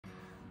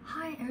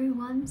Hi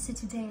everyone, so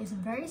today is a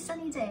very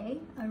sunny day,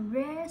 a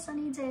rare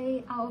sunny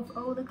day out of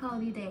all the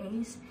cloudy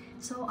days.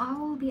 So I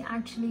will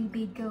actually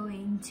be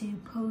going to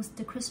post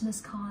the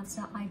Christmas cards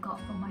that I got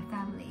from my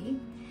family.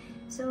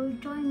 So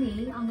join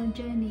me on a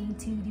journey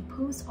to the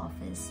post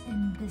office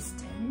in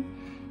Beeston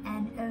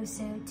and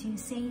also to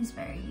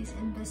Sainsbury's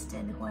in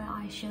Beeston, where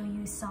I show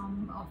you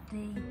some of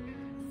the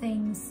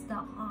things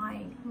that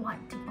I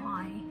like to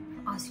buy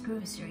as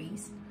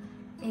groceries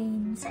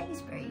in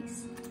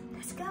Sainsbury's.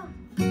 Let's go!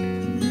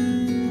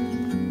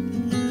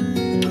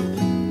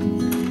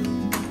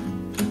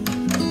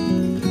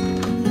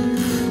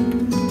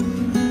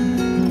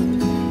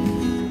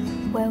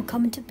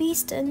 Welcome to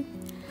Beeston.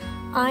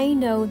 I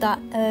know that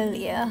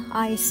earlier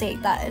I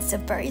said that it's a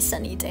very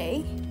sunny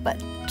day,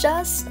 but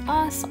just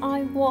as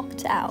I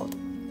walked out,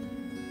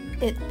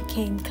 it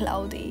became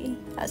cloudy,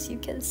 as you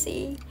can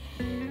see.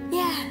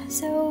 Yeah,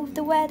 so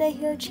the weather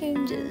here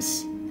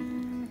changes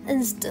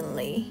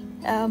instantly.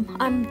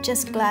 I'm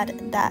just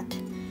glad that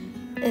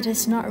it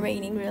is not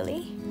raining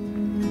really.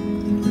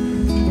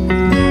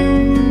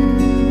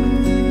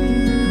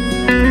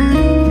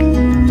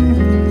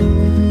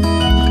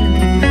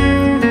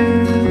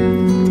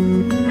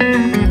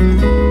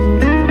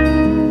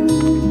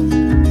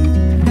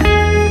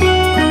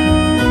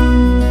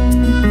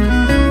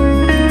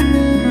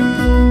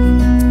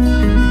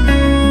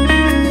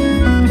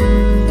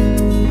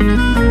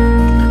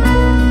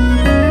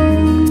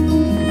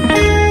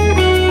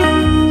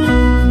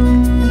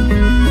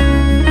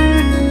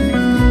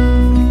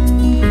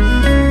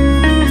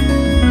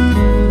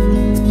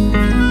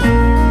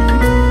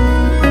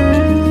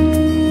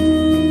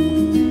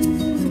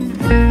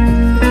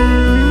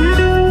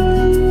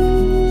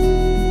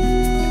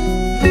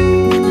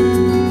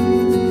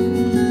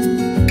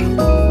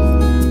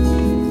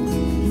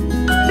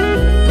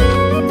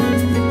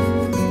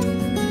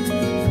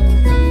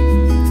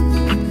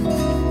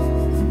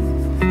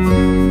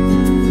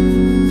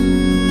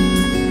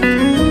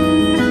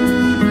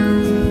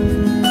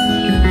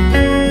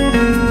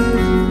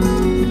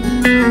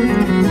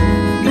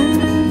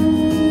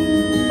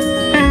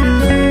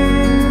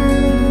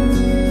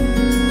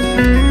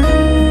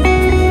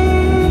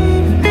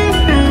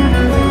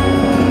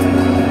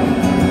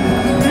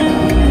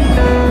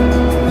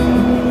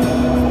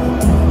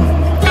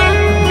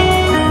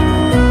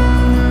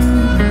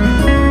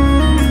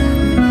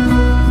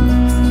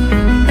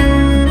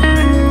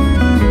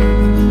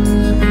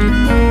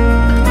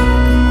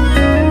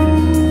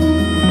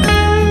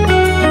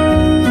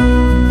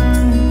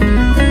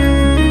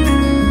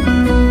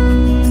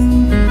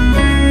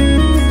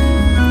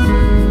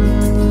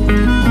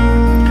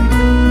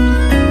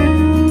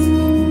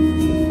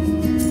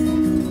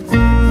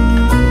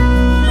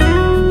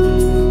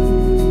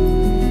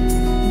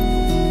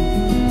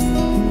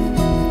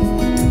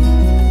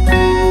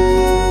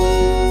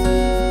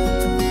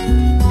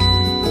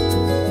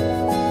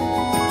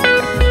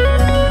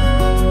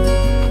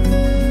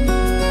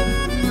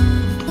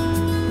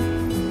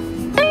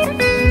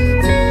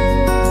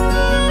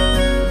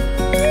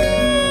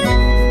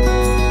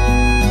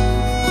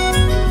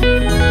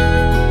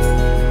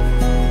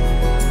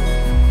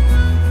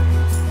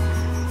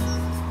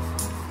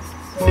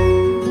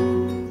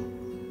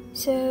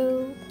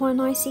 So when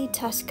I see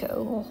Tesco,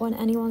 or when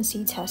anyone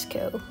sees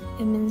Tesco,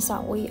 it means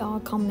that we are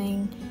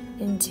coming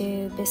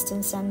into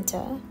Beeston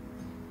Centre,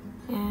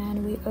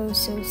 and we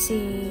also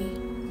see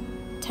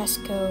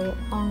Tesco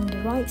on the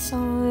right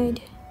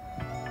side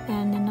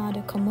and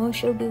another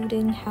commercial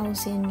building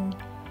housing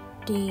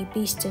the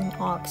Beeston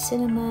Arc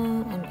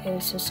Cinema and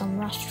also some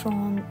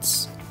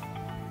restaurants.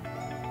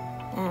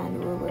 And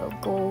we will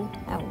go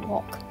and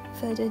walk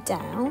further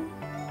down,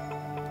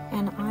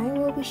 and I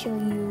will be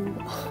showing you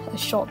a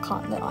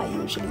shortcut that I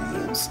usually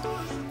use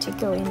to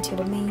go into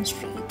the main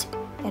street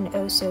and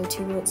also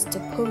towards the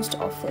post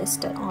office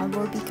that I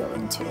will be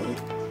going to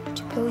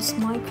post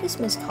my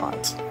Christmas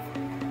cards.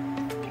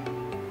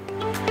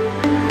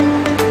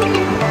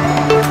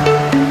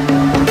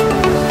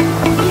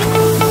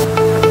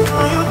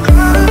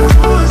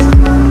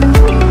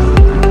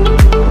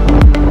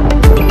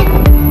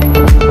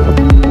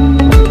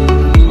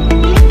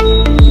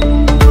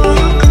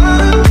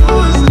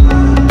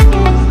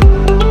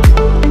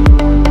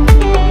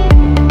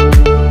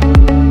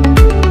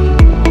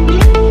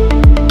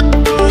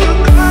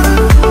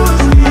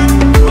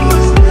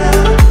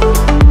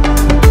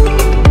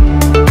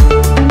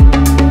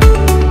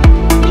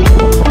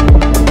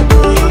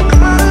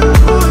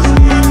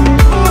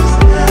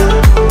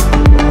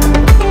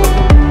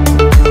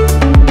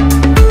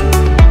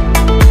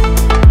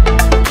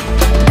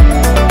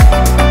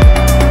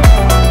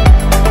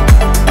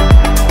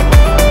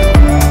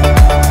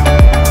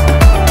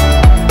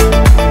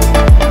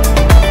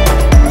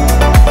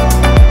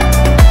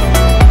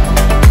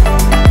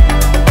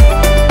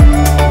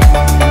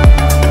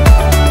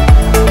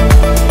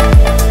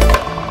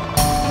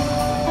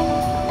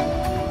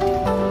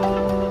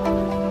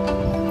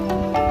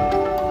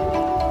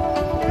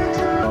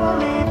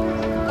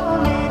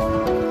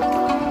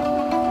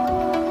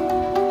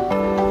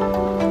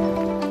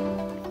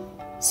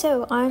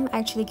 So I'm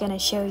actually gonna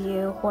show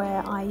you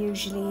where I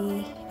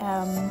usually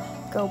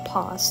go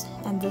past,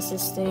 and this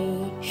is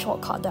the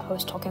shortcut that I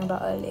was talking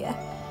about earlier.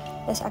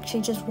 It's actually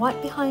just right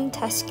behind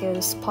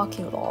Tesco's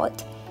parking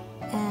lot,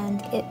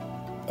 and it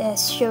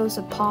shows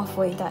a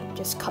pathway that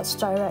just cuts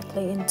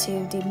directly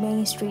into the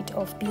main street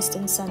of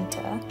Beeston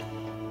Centre.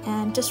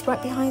 And just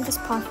right behind this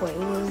pathway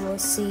we will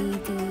see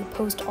the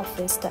post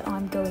office that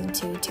I'm going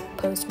to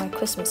post my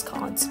Christmas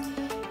cards.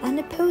 And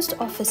the post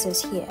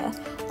offices here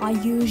are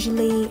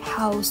usually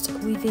housed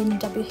within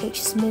WH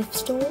Smith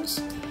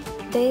stores.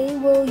 They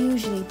will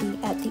usually be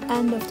at the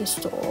end of the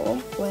store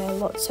where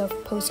lots of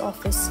post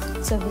office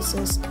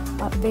services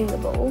are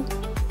available.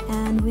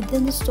 And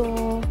within the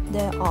store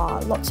there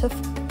are lots of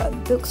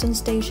books and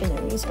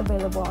stationeries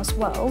available as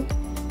well.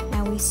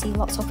 And we see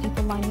lots of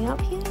people lining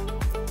up here.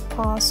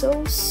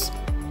 Parcels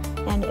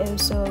and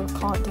also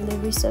card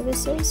delivery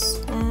services,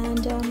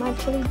 and I'm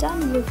actually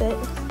done with it,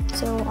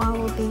 so I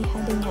will be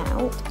heading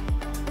out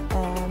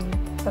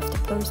of the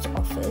post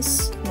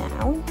office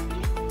now,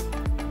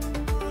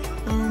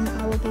 and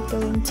I will be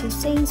going to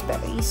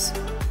Sainsbury's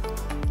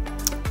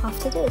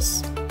after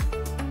this.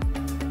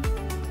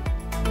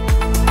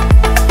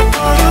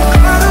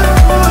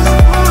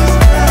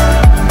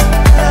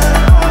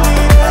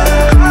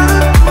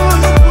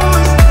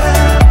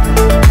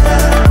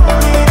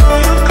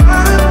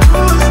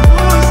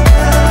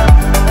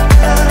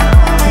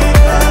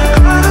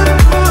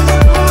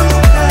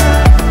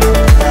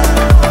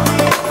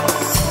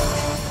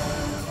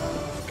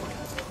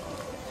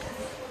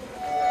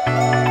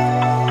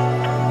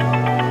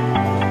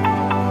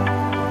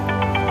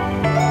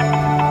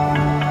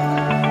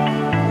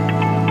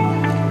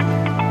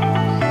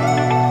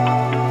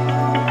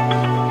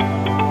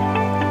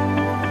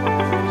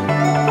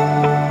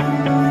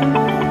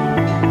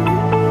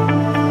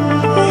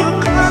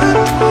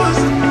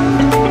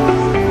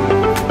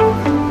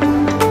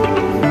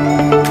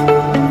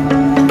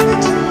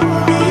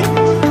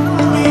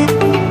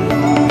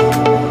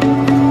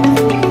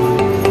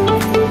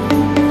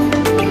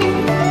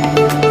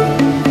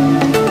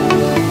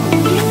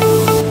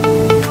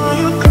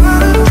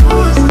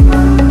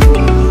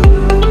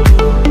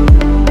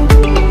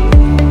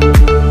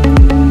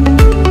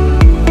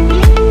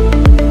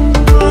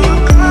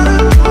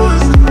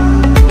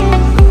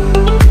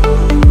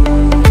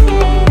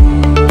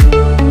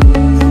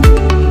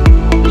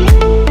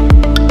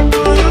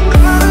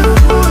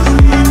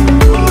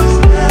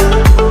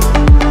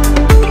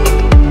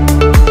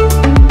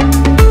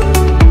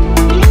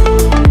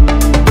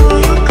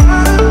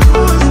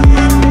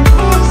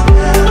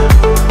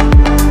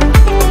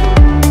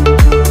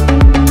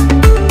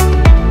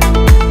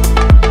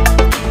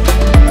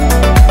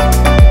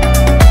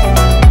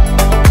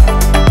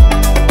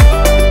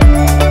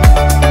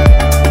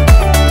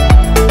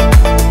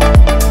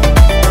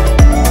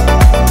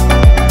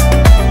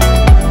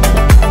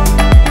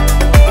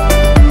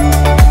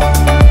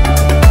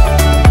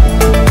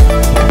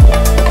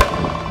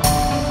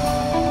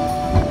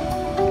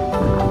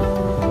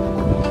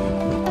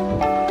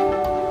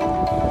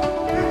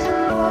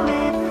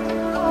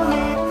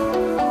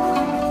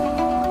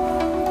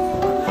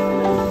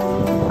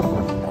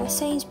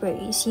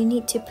 Sainsbury's, you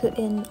need to put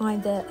in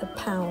either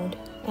 £1,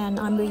 and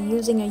I'm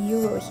using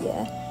 €1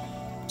 here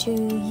to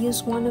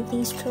use one of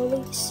these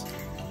trolleys.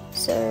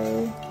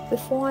 So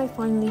before I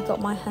finally got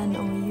my hand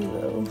on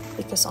 €1,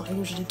 because I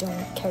usually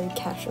don't carry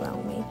cash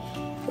around me,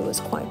 it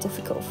was quite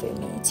difficult for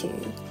me to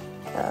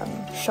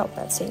shop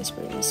at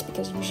Sainsbury's,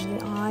 because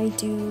usually I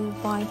do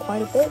buy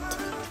quite a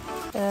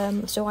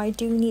bit, so I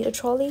do need a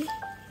trolley.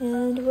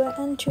 And we're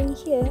entering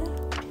here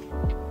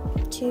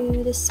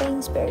to the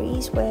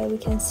Sainsbury's, where we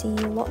can see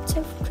lots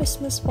of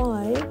Christmas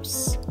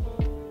vibes.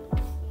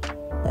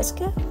 Let's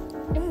go.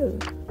 Oh,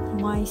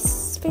 my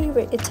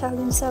favorite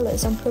Italian salad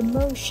is on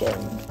promotion,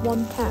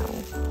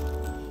 £1.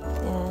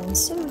 And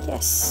so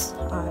yes,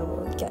 I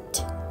will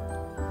get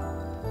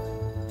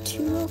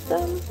 2 of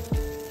them.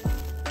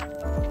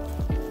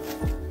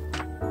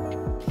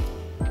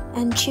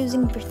 And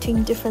choosing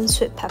between different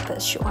sweet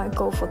peppers, should I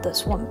go for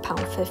this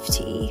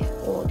 £1.50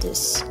 or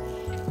this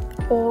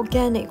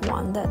organic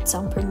one that's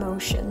on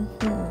promotion?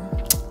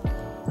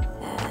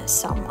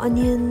 Some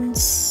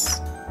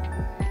onions,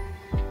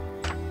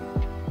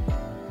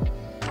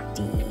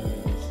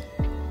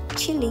 the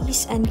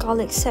chilies and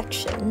garlic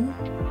section.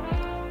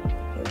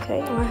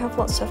 Okay, I have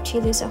lots of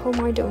chilies at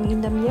home, I don't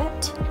need them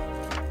yet.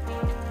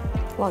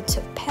 Lots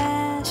of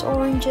pears,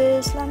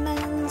 oranges,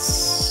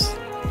 lemons,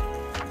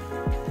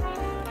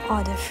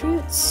 other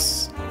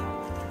fruits.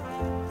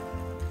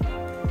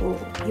 Ooh,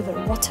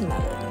 even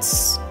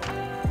watermelons.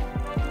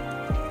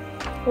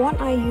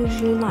 What I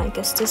usually like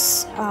is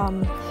this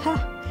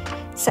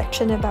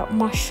section about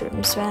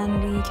mushrooms,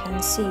 and we can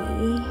see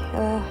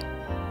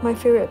my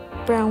favorite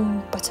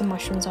brown butter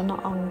mushrooms are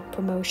not on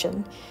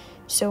promotion,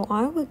 so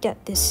I will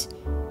get this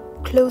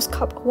close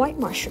cup white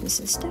mushrooms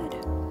instead.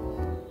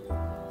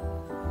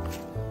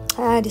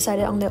 I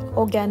decided on the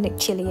organic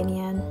chili in the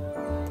end.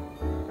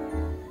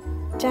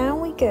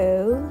 Down we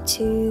go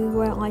to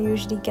where I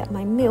usually get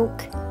my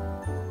milk,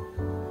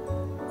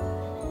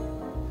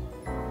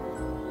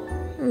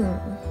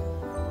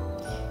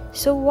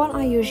 So what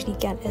I usually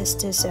get is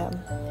this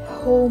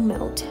whole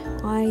milk.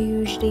 I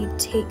usually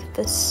take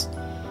this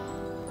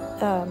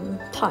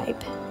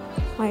type.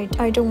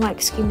 I don't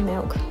like skim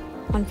milk,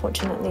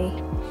 unfortunately.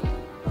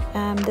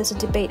 There's a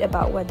debate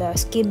about whether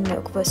skim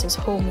milk versus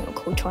whole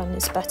milk, which one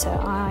is better.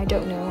 I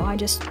don't know. I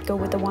just go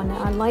with the one that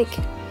I like.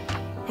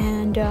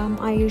 And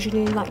I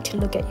usually like to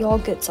look at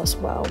yogurts as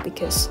well,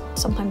 because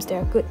sometimes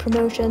they're good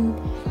promotion.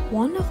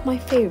 One of my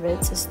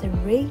favorites is the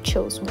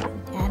Rachel's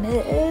one, and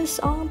it is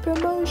on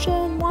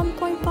promotion,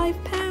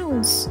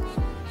 £1.5.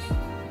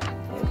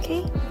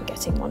 Okay, I'm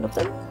getting one of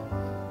them.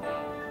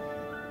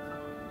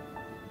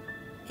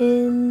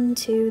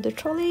 Into the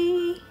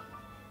trolley.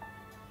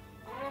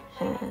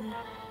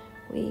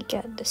 We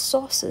get the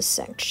sauces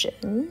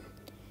section.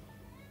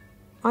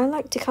 I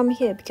like to come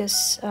here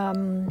because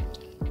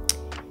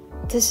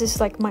this is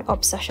like my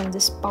obsession,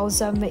 this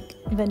balsamic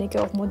vinegar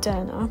of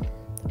Moderna,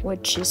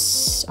 which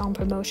is on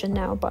promotion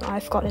now, but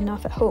I've got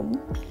enough at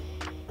home.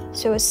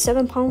 So it's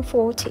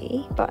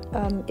 £7.40, but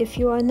if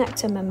you are a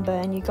Nectar member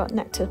and you got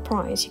Nectar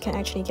price, you can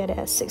actually get it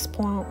at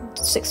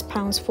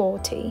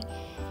 £6.40.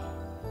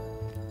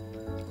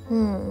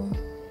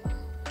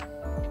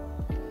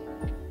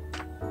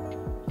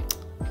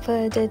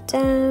 Further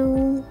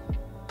down,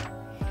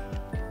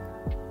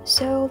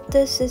 so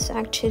this is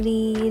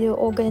actually the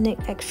organic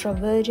extra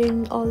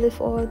virgin olive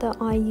oil that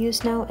I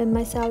use now in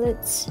my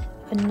salads.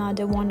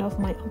 Another one of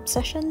my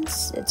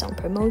obsessions. It's on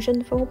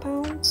promotion,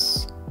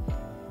 £4.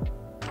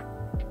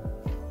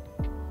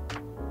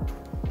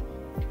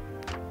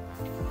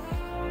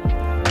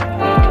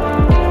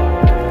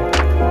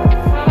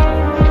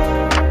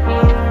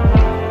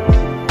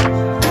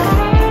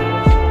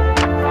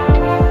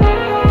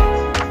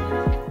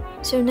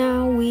 So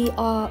now we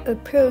are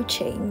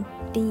approaching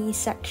the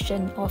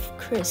section of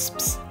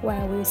crisps,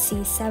 where we'll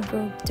see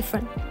several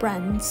different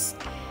brands,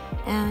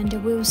 and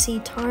we'll see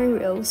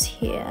Tyrrell's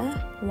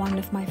here, one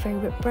of my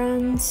favorite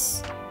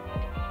brands.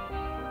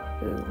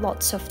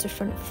 Lots of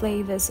different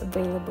flavors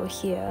available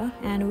here,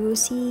 and we'll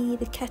see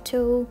the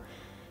Kettle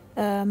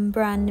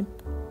brand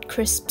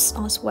crisps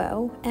as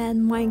well.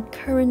 And my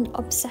current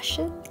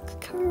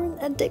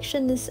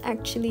addiction is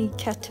actually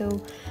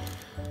Kettle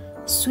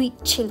sweet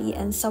chili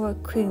and sour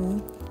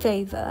cream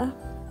flavor,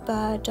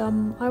 but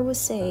I would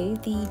say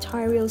the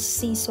Tyrrell's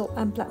sea salt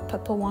and black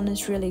pepper one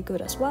is really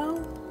good as well.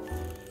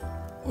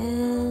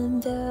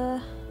 And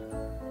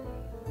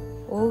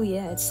oh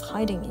yeah, it's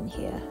hiding in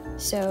here.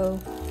 So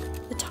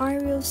the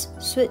Tyrrell's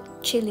sweet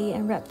chili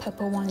and red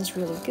pepper one is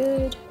really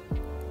good.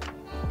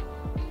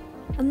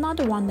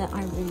 Another one that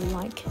I really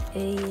like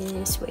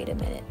is, wait a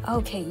minute,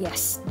 okay,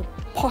 yes, the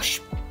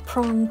Posh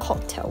prawn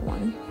cocktail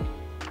one.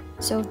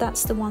 So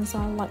that's the ones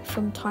I like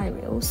from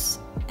Tyrrell's.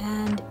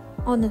 And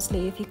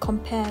honestly, if you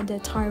compare the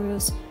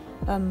Tyrrell's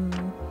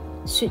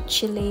sweet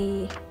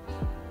chili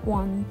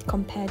one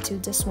compared to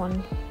this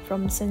one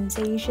from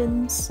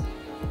Sensations,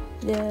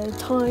 the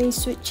Thai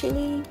sweet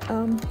chili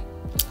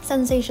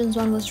Sensations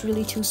one was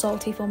really too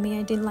salty for me.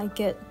 I didn't like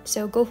it.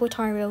 So go for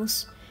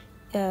Tyrrell's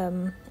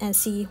and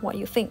see what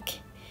you think.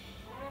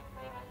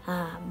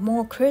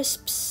 More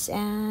crisps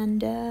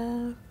and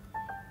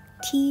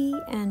tea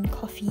and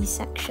coffee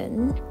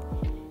section.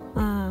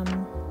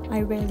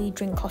 I rarely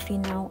drink coffee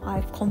now.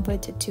 I've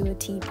converted to a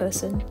tea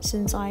person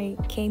since I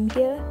came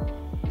here.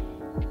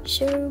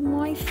 So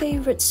my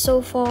favorites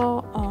so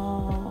far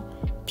are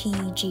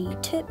PG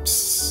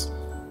Tips.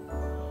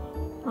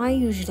 I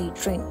usually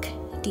drink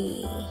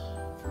the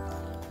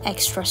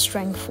extra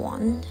strength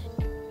one.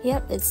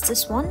 Yep, it's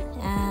this one,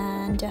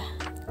 and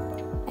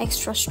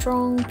extra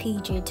strong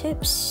PG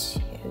Tips.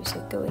 Here's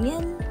it going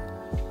in.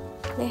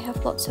 They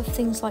have lots of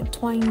things like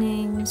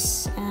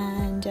Twinings,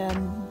 and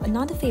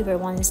another favorite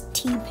one is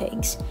Tea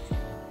Pigs.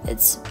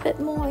 It's a bit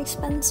more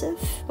expensive,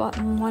 but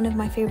one of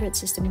my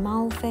favorites is the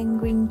Malfang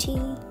green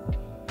tea.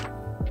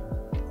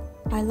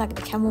 I like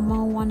the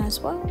chamomile one as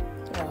well.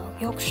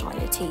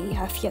 Yorkshire tea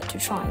I've yet to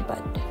try,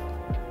 but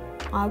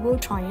I will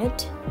try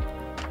it.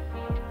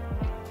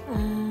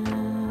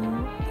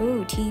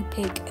 Oh, Tea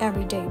Pig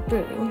Everyday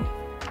Brew.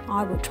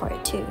 I will try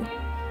it too.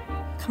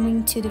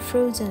 Coming to the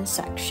frozen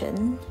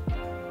section,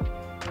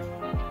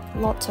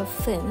 lots of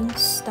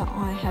things that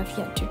I have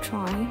yet to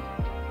try.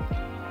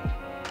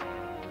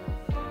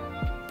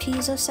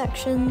 Pizza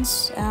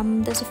sections,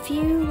 there's a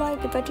few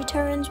like the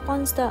vegetarian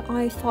ones that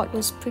I thought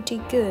was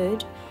pretty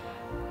good.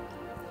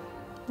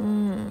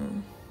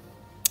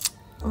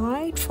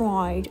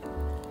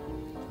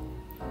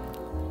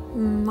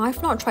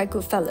 I've not tried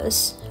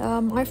Goodfellas.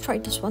 I've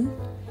tried this one,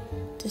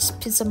 this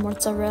pizza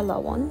mozzarella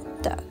one,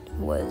 that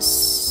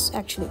was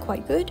actually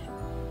quite good.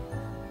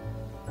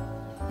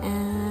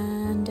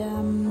 And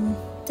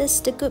this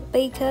the Good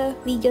Baker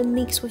vegan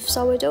mix with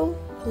sourdough.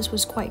 This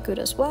was quite good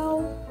as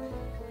well.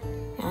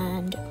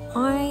 And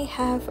I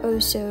have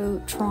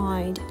also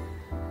tried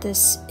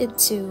this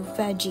Itsu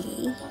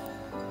Veggie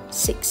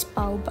 6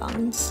 bao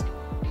buns.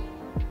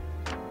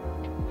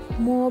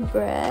 More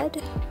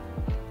bread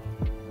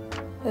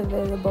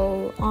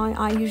available.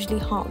 I usually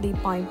hardly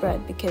buy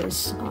bread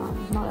because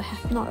I'm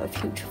not a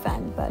huge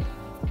fan, but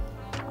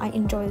I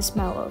enjoy the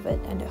smell of it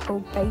and the whole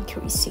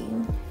bakery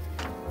scene.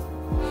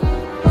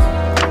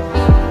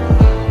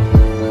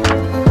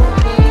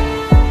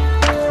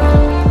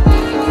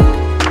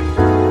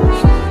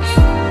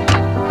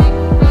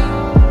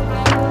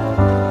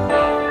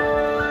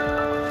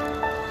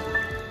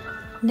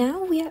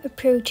 Now we are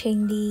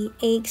approaching the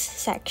eggs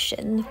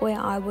section, where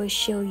I will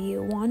show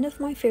you one of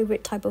my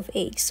favorite type of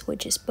eggs,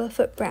 which is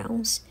Burford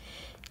Browns,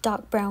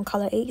 dark brown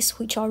color eggs,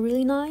 which are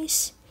really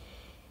nice.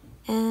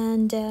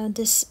 And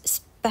this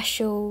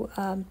special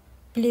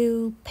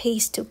blue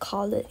pastel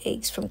colored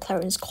eggs from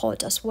Clarence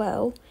Court as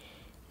well.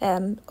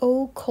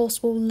 Old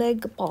Cotswold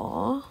leg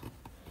bar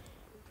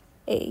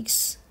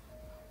eggs.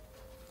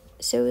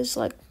 So it's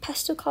like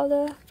pastel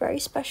color, very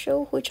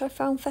special, which I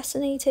found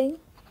fascinating.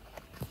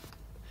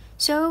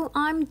 So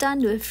I'm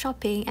done with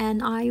shopping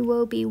and I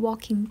will be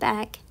walking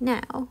back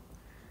now.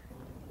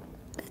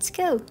 Let's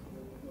go.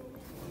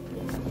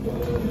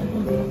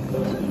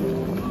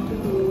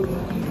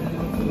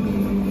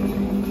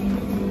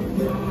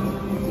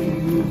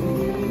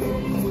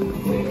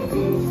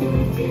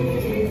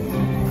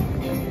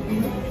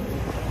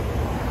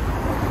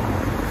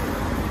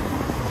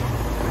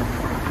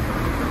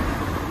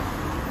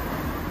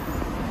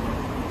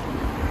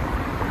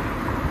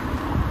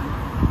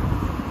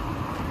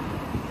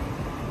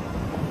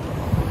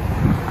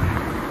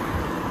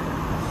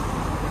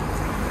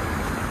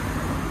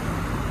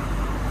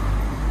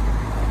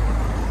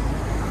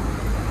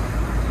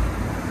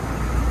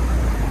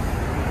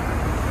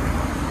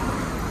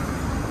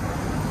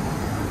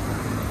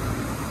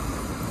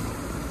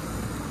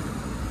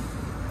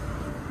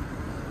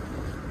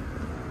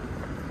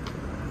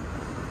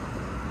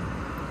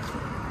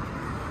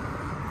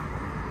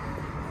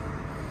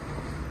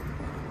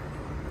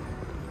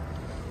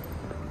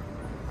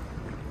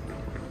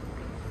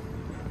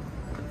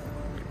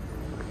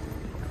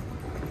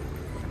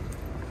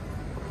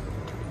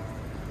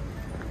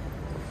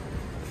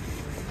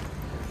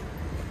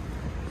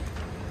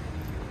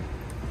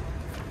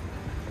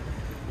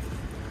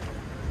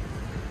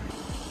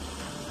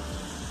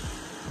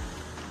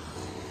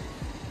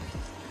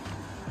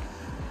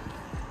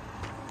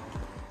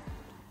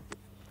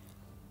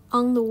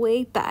 On the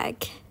way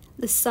back,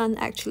 the sun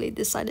actually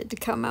decided to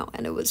come out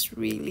and it was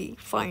really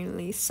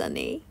finally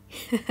sunny.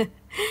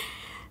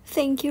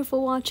 Thank you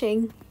for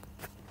watching.